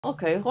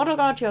Okay, what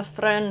about your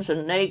friends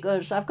and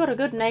neighbours? I've got a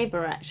good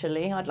neighbour,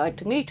 actually. I'd like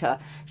to meet her.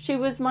 She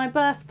was my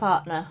birth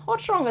partner.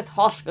 What's wrong with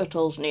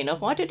hospitals, Nina?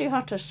 Why did you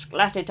have to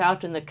splat it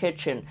out in the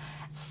kitchen?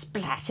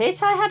 Splat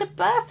it? I had a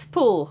birth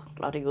pool.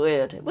 Bloody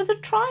weird. It was a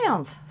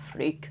triumph,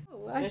 freak.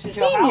 I've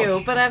seen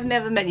you, but I've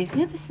never met you.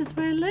 Yeah, this is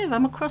where I live.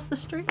 I'm across the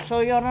street. So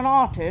you're an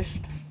artist?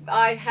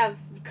 I have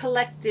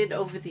collected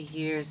over the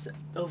years,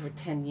 over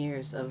 10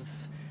 years of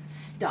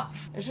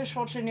stuff. Is this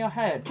what's in your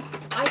head?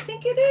 I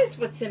think it is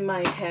what's in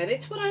my head.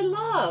 It's what I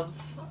love.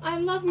 I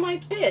love my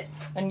bits.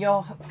 And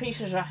your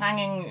pieces are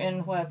hanging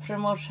in where?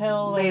 Primrose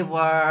Hill? They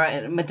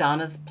were.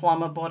 Madonna's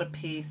plumber bought a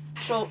piece.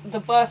 So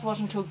the birth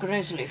wasn't too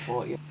grisly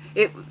for you?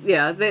 It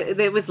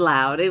was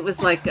loud. It was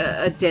like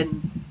a dead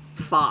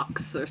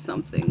fox or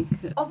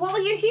something. Oh,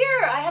 while you're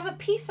here, I have a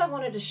piece I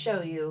wanted to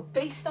show you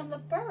based on the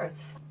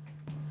birth.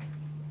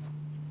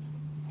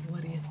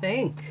 What do you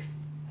think?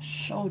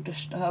 So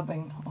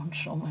disturbing on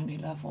so many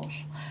levels.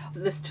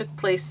 This took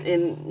place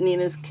in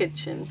Nina's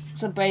kitchen.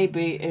 The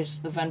baby is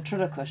the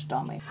ventriloquist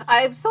dummy.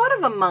 I've thought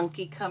of a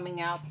monkey coming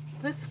out.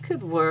 This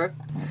could work.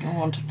 I don't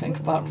want to think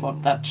about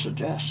what that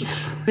suggests.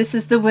 This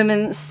is the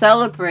women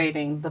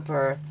celebrating the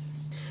birth.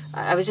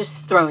 I was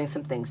just throwing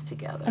some things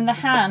together. And the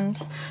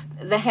hand?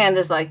 The hand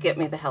is like, get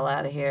me the hell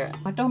out of here.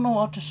 I don't know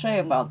what to say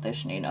about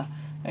this, Nina,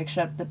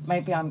 except that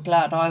maybe I'm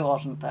glad I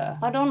wasn't there.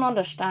 I don't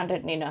understand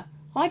it, Nina.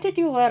 Why did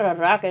you wear a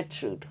rabbit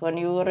suit when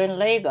you were in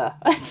labour?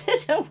 I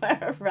didn't wear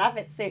a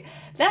rabbit suit.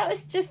 That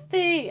was just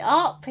the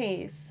art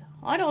piece.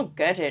 I don't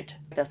get it.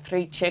 The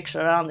three chicks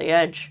around the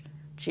edge.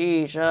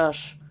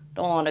 Jesus.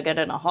 Don't want to get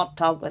in a hot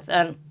tub with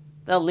them.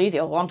 They'll leave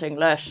you wanting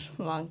less,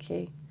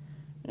 monkey.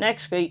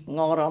 Next week,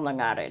 more on the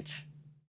marriage.